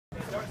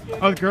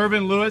Oh,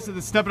 Kervin Lewis at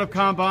the Step It Up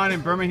Combine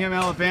in Birmingham,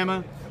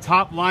 Alabama.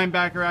 Top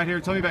linebacker out here.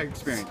 Tell me about your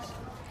experience.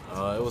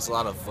 It was a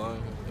lot of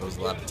fun. There was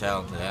a lot of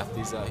talented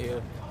athletes out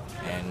here,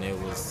 and it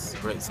was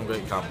some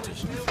great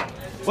competition.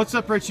 What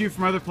separates you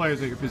from other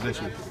players at your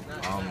position?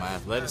 My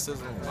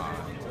athleticism, my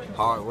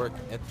hard work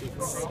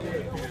ethics.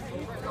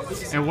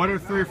 And what are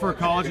 3 or 4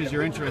 colleges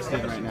you're interested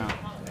in right now?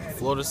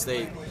 Florida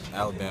State,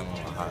 Alabama,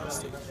 Ohio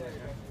State.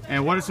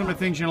 And what are some of the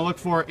things you're going to look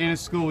for in a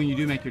school when you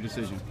do make your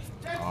decision?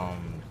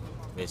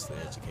 Basically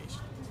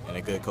education and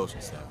a good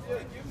coaching staff.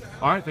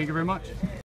 All right, thank you very much.